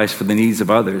sacrifice for the needs of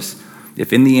others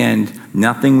if in the end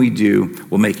nothing we do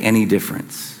will make any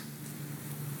difference?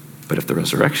 But if the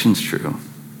resurrection's true,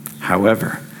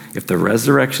 however, if the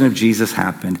resurrection of Jesus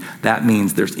happened, that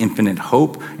means there's infinite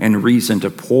hope and reason to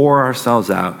pour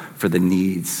ourselves out for the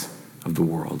needs of the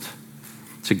world.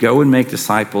 To go and make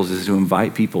disciples is to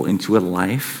invite people into a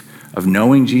life of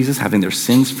knowing Jesus, having their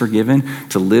sins forgiven,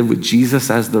 to live with Jesus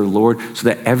as their Lord so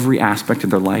that every aspect of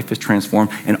their life is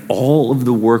transformed. And all of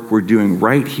the work we're doing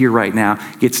right here, right now,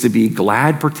 gets to be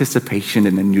glad participation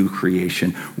in the new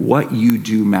creation. What you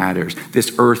do matters.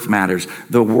 This earth matters.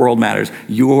 The world matters.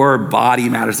 Your body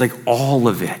matters. Like all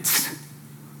of it.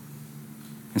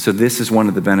 And so this is one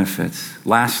of the benefits.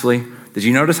 Lastly, did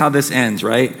you notice how this ends,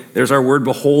 right? There's our word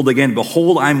behold again.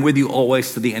 Behold, I'm with you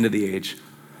always to the end of the age.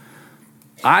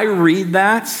 I read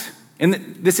that, and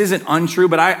this isn't untrue,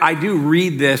 but I do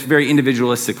read this very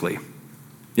individualistically.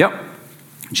 Yep,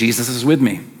 Jesus is with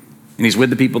me, and he's with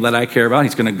the people that I care about.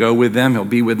 He's going to go with them. He'll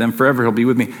be with them forever. He'll be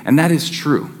with me, and that is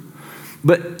true.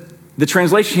 But the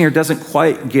translation here doesn't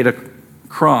quite get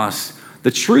across.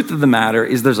 The truth of the matter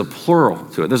is there's a plural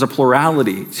to it. There's a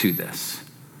plurality to this.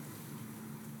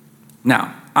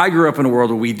 Now, I grew up in a world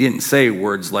where we didn't say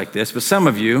words like this, but some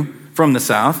of you from the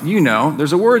South, you know,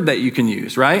 there's a word that you can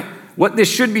use, right? What this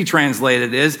should be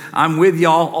translated is, I'm with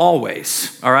y'all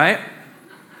always, all right?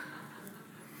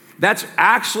 That's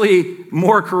actually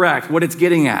more correct, what it's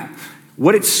getting at.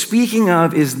 What it's speaking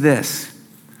of is this: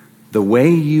 the way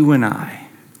you and I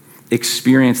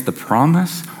experience the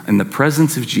promise and the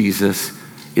presence of Jesus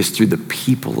is through the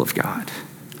people of God.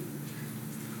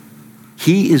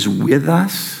 He is with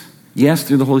us, yes,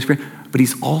 through the Holy Spirit, but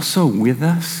he's also with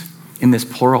us in this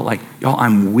plural, like, y'all,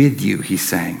 I'm with you, he's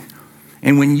saying.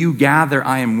 And when you gather,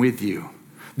 I am with you.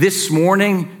 This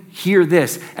morning, hear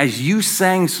this. As you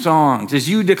sang songs, as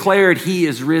you declared he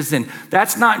is risen,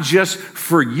 that's not just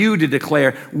for you to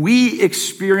declare. We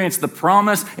experience the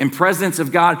promise and presence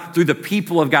of God through the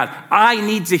people of God. I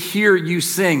need to hear you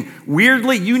sing.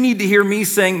 Weirdly, you need to hear me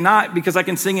sing, not because I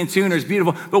can sing in tune or it's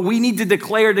beautiful, but we need to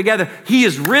declare together, he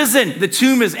is risen. The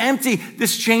tomb is empty.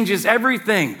 This changes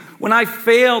everything. When I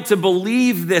fail to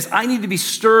believe this, I need to be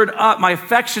stirred up, my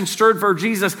affection stirred for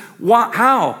Jesus.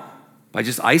 How? By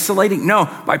just isolating? No,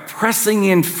 by pressing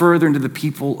in further into the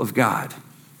people of God.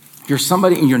 If you're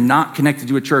somebody and you're not connected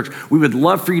to a church, we would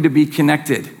love for you to be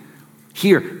connected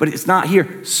here, but it's not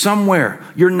here, somewhere.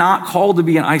 You're not called to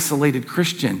be an isolated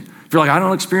Christian. If you're like, I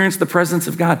don't experience the presence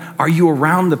of God, are you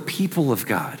around the people of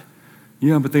God?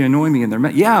 Yeah, but they annoy me and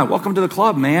they're yeah, welcome to the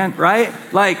club, man, right?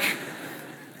 Like,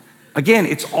 again,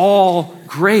 it's all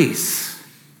grace.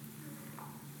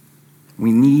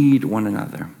 We need one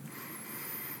another.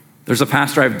 There's a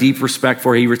pastor I have deep respect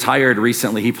for. He retired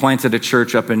recently. He planted a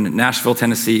church up in Nashville,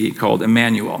 Tennessee called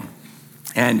Emmanuel.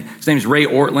 And his name is Ray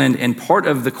Ortland. And part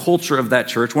of the culture of that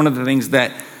church, one of the things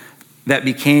that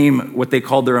became what they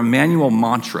called their Emmanuel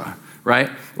mantra,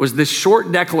 right, was this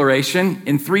short declaration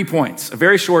in 3 points, a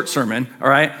very short sermon, all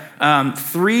right?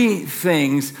 3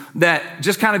 things that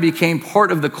just kind of became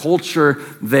part of the culture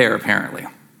there, apparently.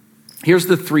 Here's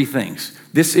the 3 things.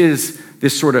 This is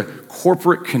this sort of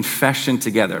corporate confession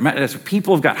together. As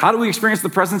people of God, how do we experience the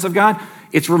presence of God?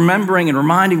 It's remembering and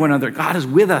reminding one another, God is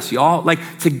with us, y'all, like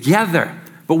together.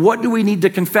 But what do we need to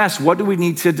confess? What do we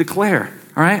need to declare,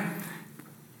 all right?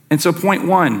 And so point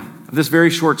 1 of this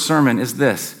very short sermon is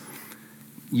this.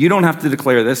 You don't have to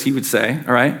declare this, he would say,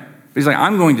 all right? But he's like,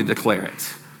 I'm going to declare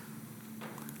it.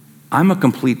 I'm a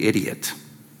complete idiot.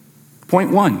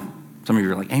 Point 1. Some of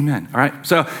you are like, amen, all right?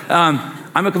 So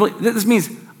this means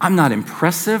I'm not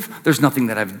impressive. There's nothing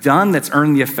that I've done that's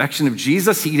earned the affection of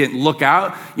Jesus. He didn't look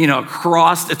out,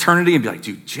 across eternity and be like,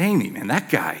 dude, Jamie, man, that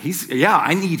guy,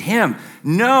 I need him.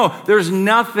 No, there's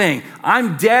nothing.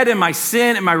 I'm dead in my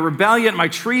sin and my rebellion and my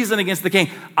treason against the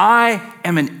king. I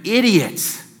am an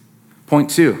idiot. Point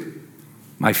 2,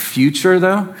 my future,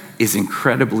 though, is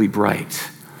incredibly bright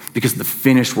because the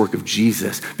finished work of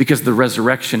Jesus, because the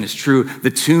resurrection is true,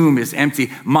 the tomb is empty.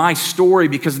 My story,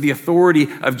 because of the authority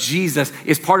of Jesus,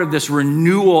 is part of this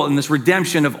renewal and this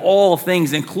redemption of all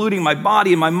things, including my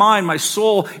body and my mind, my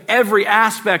soul, every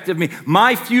aspect of me.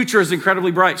 My future is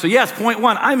incredibly bright. So yes, point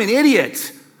 1, I'm an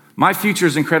idiot. My future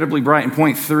is incredibly bright. And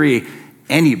point 3,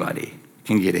 anybody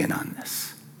can get in on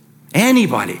this.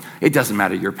 Anybody. It doesn't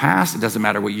matter your past. It doesn't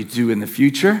matter what you do in the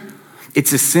future.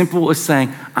 It's as simple as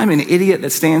saying, I'm an idiot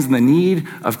that stands in the need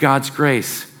of God's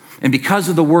grace. And because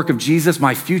of the work of Jesus,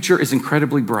 my future is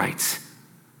incredibly bright.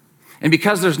 And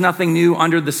because there's nothing new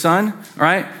under the sun, all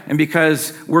right? And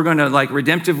because we're going to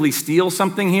redemptively steal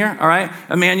something here, all right?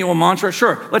 Emmanuel mantra,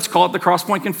 sure, let's call it the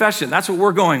Crosspoint Confession. That's what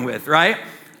we're going with, right?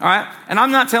 All right? And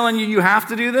I'm not telling you have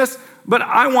to do this, but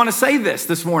I want to say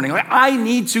this morning. I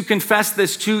need to confess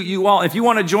this to you all. If you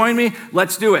want to join me,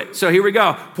 let's do it. So here we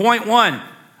go. Point 1.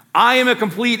 I am a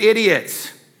complete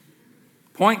idiot.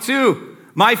 Point 2,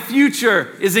 my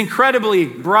future is incredibly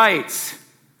bright.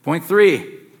 Point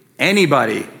 3,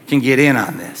 anybody can get in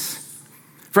on this.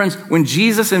 Friends, when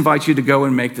Jesus invites you to go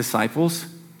and make disciples,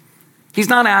 he's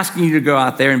not asking you to go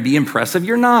out there and be impressive.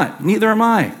 You're not, neither am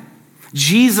I.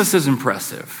 Jesus is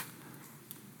impressive.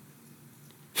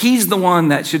 He's the one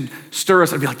that should stir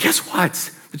us and be like, guess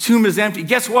what? The tomb is empty.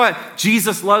 Guess what?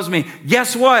 Jesus loves me.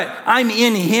 Guess what? I'm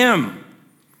in him.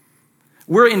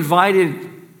 We're invited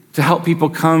to help people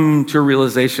come to a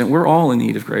realization we're all in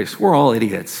need of grace. We're all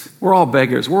idiots. We're all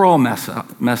beggars. We're all mess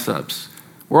ups.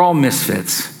 We're all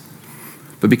misfits.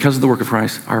 But because of the work of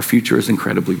Christ, our future is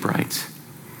incredibly bright.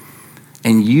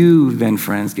 And you then,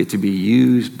 friends, get to be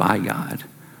used by God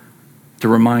to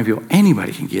remind people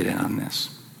anybody can get in on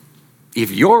this.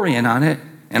 If you're in on it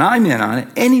and I'm in on it,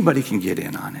 anybody can get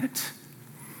in on it.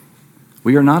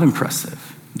 We are not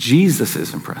impressive. Jesus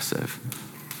is impressive.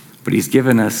 But he's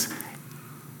given us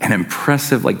an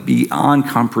impressive, beyond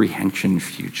comprehension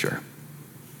future.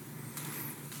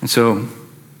 And so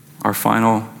our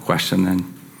final question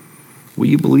then, will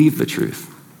you believe the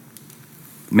truth?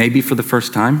 Maybe for the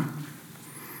first time,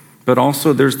 but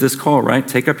also there's this call, right?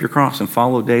 Take up your cross and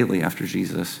follow daily after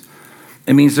Jesus.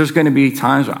 It means there's going to be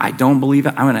times where I don't believe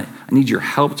it. I need your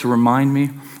help to remind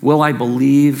me. Will I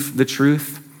believe the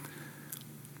truth?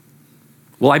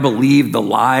 Will I believe the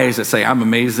lies that say I'm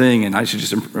amazing and I should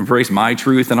just embrace my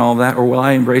truth and all that? Or will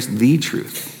I embrace the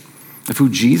truth of who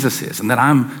Jesus is and that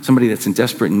I'm somebody that's in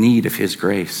desperate need of his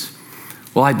grace?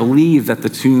 Will I believe that the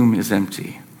tomb is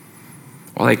empty?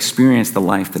 Will I experience the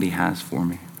life that he has for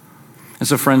me? And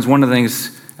so, friends, one of the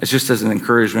things, just as an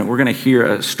encouragement, we're going to hear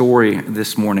a story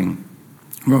this morning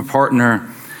from a partner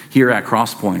here at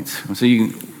Crosspoint. So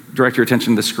you can direct your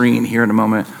attention to the screen here in a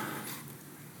moment.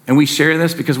 And we share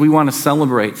this because we want to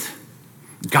celebrate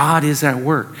God is at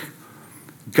work.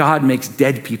 God makes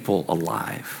dead people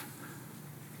alive.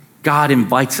 God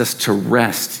invites us to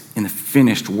rest in the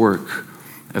finished work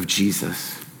of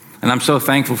Jesus. And I'm so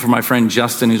thankful for my friend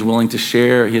Justin who's willing to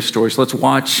share his story. So let's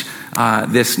watch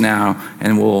this now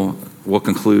and we'll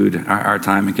conclude our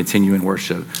time and continue in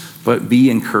worship. But be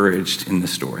encouraged in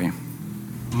this story.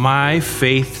 My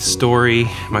faith story,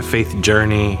 my faith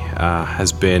journey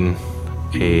has been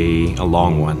a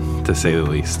long one, to say the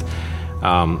least.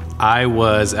 I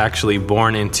was actually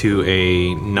born into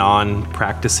a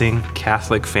non-practicing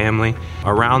Catholic family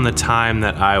around the time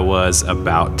that I was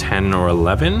about 10 or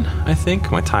 11, I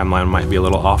think. My timeline might be a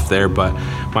little off there, but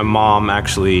my mom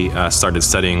actually started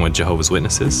studying with Jehovah's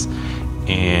Witnesses,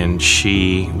 and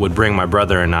she would bring my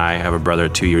brother and I have a brother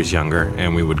 2 years younger,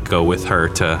 and we would go with her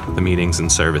to the meetings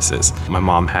and services. My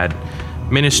mom had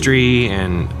ministry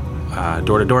and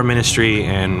door-to-door ministry,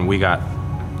 and we got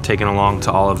taken along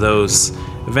to all of those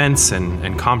events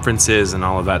and conferences and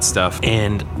all of that stuff.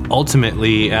 And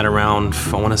ultimately at around,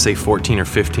 I want to say 14 or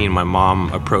 15, my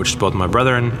mom approached both my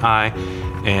brother and I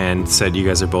and said, you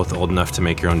guys are both old enough to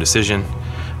make your own decision.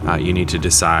 You need to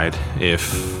decide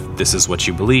if this is what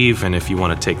you believe and if you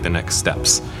want to take the next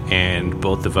steps. And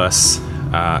both of us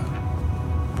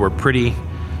were pretty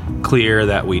clear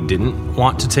that we didn't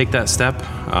want to take that step,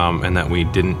 and that we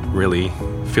didn't really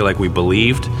feel like we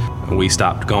believed. We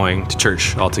stopped going to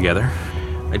church altogether.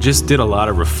 I just did a lot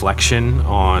of reflection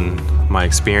on my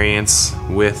experience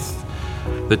with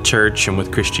the church and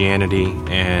with Christianity,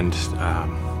 and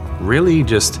really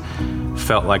just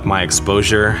felt like my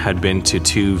exposure had been to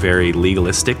two very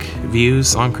legalistic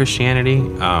views on Christianity,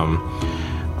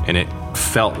 and it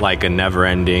felt like a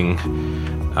never-ending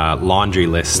laundry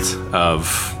list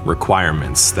of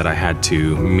requirements that I had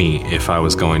to meet if I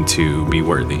was going to be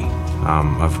worthy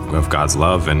of God's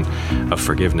love and of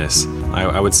forgiveness.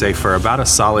 I would say for about a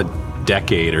solid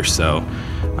decade or so,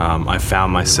 I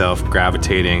found myself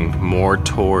gravitating more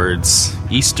towards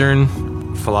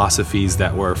Eastern philosophies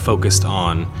that were focused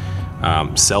on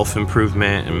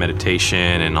self-improvement and meditation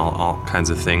and all kinds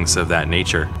of things of that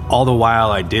nature. All the while,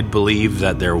 I did believe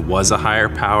that there was a higher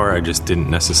power. I just didn't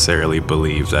necessarily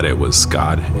believe that it was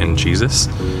God and Jesus.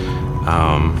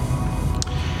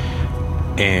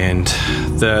 And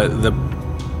the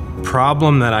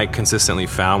problem that I consistently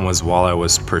found was while I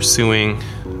was pursuing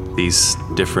these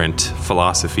different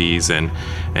philosophies and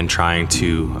trying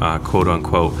to quote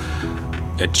unquote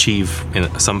achieve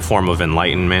some form of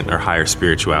enlightenment or higher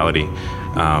spirituality,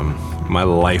 my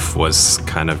life was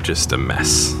kind of just a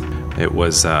mess. It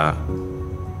was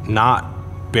not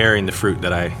bearing the fruit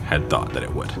that I had thought that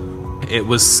it would. It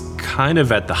was kind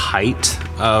of at the height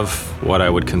of what I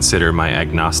would consider my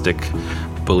agnostic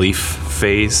belief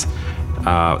phase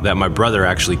that my brother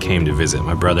actually came to visit.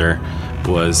 My brother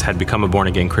had become a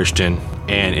born-again Christian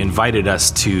and invited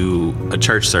us to a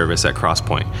church service at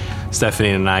Crosspoint. Stephanie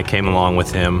and I came along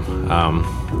with him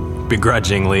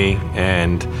begrudgingly,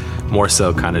 and more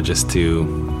so kind of just to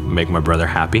make my brother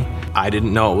happy. I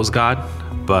didn't know it was God,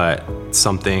 but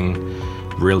something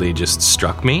really just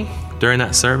struck me during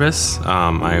that service.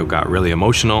 I got really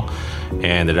emotional,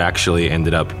 and it actually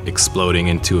ended up exploding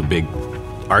into a big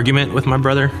argument with my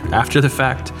brother after the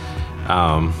fact.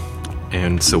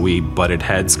 And so we butted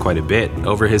heads quite a bit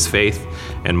over his faith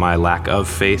and my lack of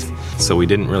faith. So we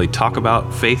didn't really talk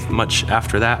about faith much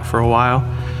after that for a while.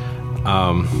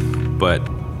 But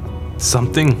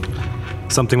something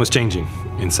was changing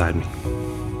inside me.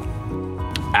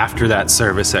 After that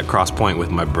service at Crosspoint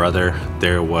with my brother,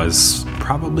 there was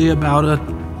probably about a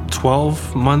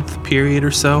 12-month period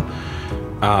or so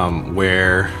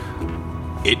where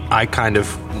I kind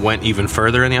of went even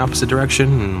further in the opposite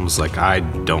direction and was like, I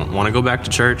don't want to go back to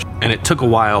church. And it took a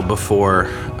while before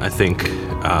I think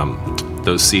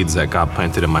those seeds that God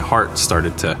planted in my heart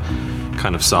started to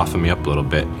kind of soften me up a little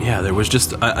bit. Yeah, there was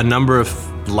just a number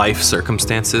of life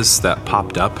circumstances that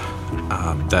popped up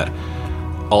that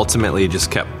ultimately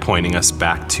just kept pointing us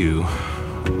back to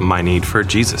my need for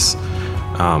Jesus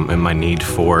and my need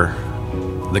for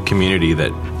the community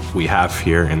that we have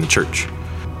here in the church.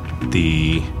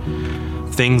 The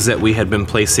things that we had been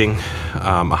placing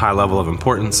a high level of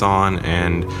importance on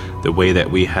and the way that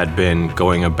we had been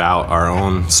going about our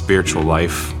own spiritual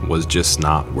life was just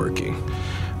not working.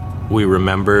 We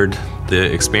remembered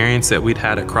the experience that we'd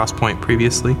had at Crosspoint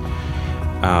previously,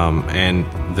 and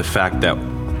the fact that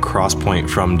Crosspoint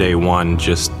from day one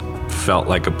just felt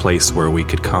like a place where we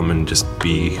could come and just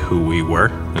be who we were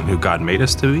and who God made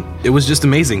us to be. It was just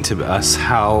amazing to us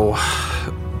how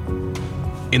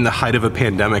in the height of a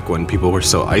pandemic when people were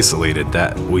so isolated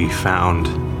that we found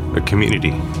a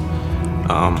community.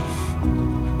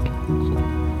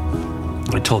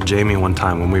 I told Jamie one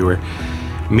time when we were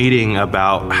meeting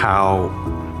about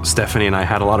how Stephanie and I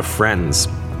had a lot of friends,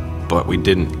 but we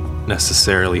didn't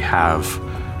necessarily have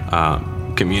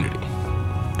community.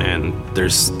 And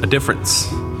there's a difference.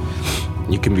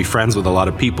 You can be friends with a lot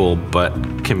of people, but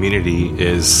community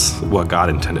is what God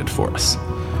intended for us.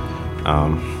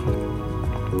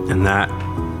 And that,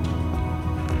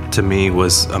 to me,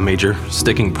 was a major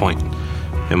sticking point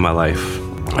in my life.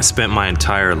 I spent my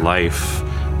entire life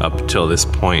up till this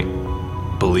point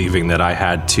believing that I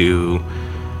had to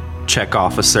check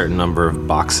off a certain number of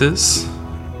boxes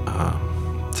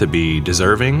to be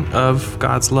deserving of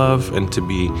God's love and to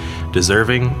be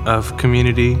deserving of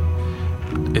community.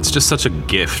 It's just such a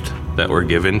gift that we're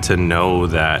given to know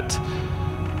that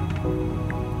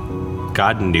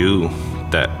God knew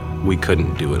that we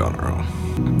couldn't do it on our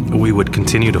own. We would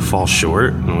continue to fall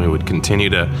short, and we would continue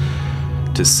to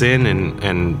sin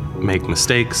and make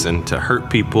mistakes and to hurt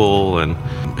people,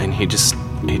 and he just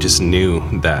knew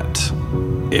that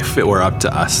if it were up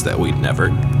to us that we'd never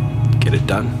get it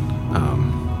done.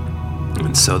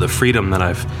 And so the freedom that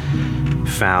I've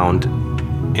found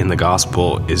in the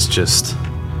gospel is just,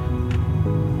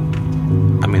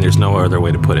 there's no other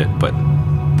way to put it, but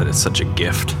that it's such a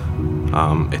gift.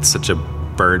 It's such a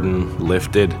burden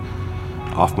lifted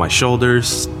off my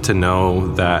shoulders to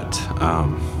know that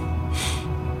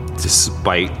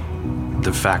despite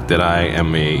the fact that I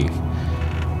am a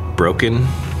broken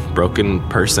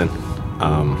person,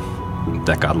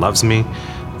 that God loves me,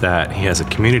 that he has a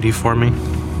community for me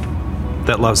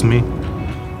that loves me.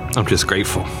 I'm just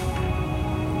grateful.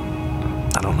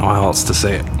 I don't know how else to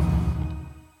say it.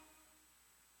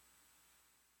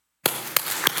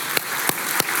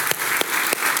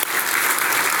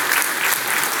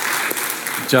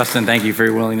 Justin, thank you for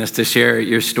your willingness to share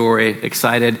your story.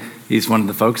 Excited. He's one of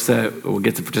the folks that will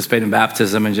get to participate in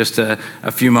baptism in just a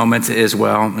few moments as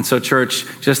well. And so, church,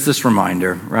 just this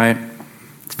reminder, right?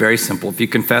 It's very simple. If you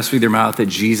confess with your mouth that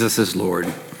Jesus is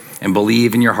Lord and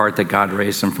believe in your heart that God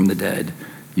raised him from the dead,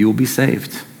 you will be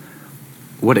saved.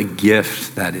 What a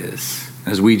gift that is.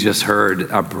 As we just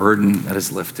heard, a burden that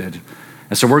is lifted.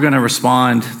 And so we're going to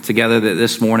respond together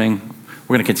this morning.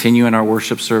 We're going to continue in our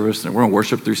worship service. We're going to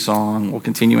worship through song. We'll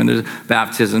continue in the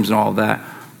baptisms and all of that.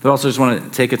 But also just want to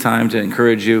take a time to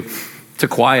encourage you to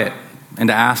quiet and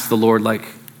to ask the Lord,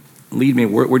 lead me.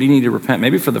 Where do you need to repent?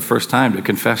 Maybe for the first time, to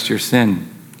confess your sin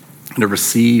and to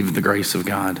receive the grace of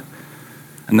God.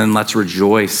 And then let's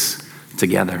rejoice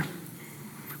together.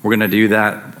 We're going to do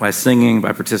that by singing,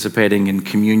 by participating in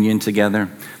communion together.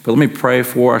 But let me pray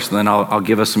for us, and then I'll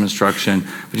give us some instruction.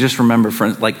 But just remember,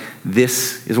 friends,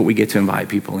 this is what we get to invite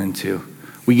people into.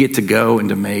 We get to go and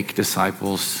to make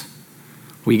disciples.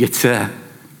 We get to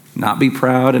not be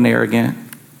proud and arrogant.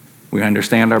 We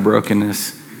understand our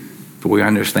brokenness, but we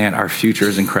understand our future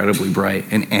is incredibly bright,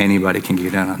 and anybody can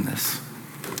get in on this.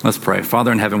 Let's pray.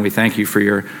 Father in heaven, we thank you for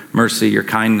your mercy, your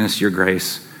kindness, your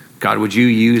grace. God, would you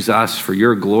use us for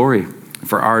your glory,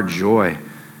 for our joy,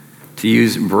 to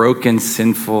use broken,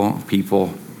 sinful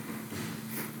people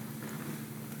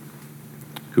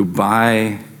who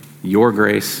by your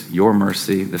grace, your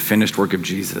mercy, the finished work of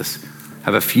Jesus,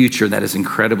 have a future that is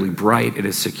incredibly bright, it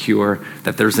is secure,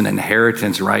 that there's an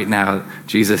inheritance right now,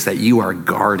 Jesus, that you are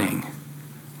guarding.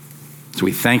 So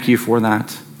we thank you for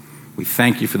that. We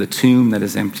thank you for the tomb that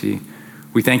is empty.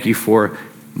 We thank you for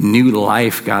new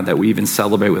life, God, that we even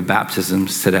celebrate with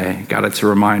baptisms today. God, it's a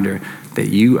reminder that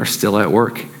you are still at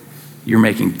work. You're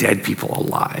making dead people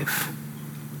alive.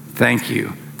 Thank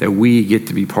you that we get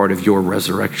to be part of your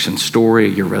resurrection story,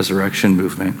 your resurrection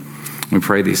movement. We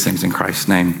pray these things in Christ's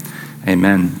name.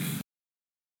 Amen.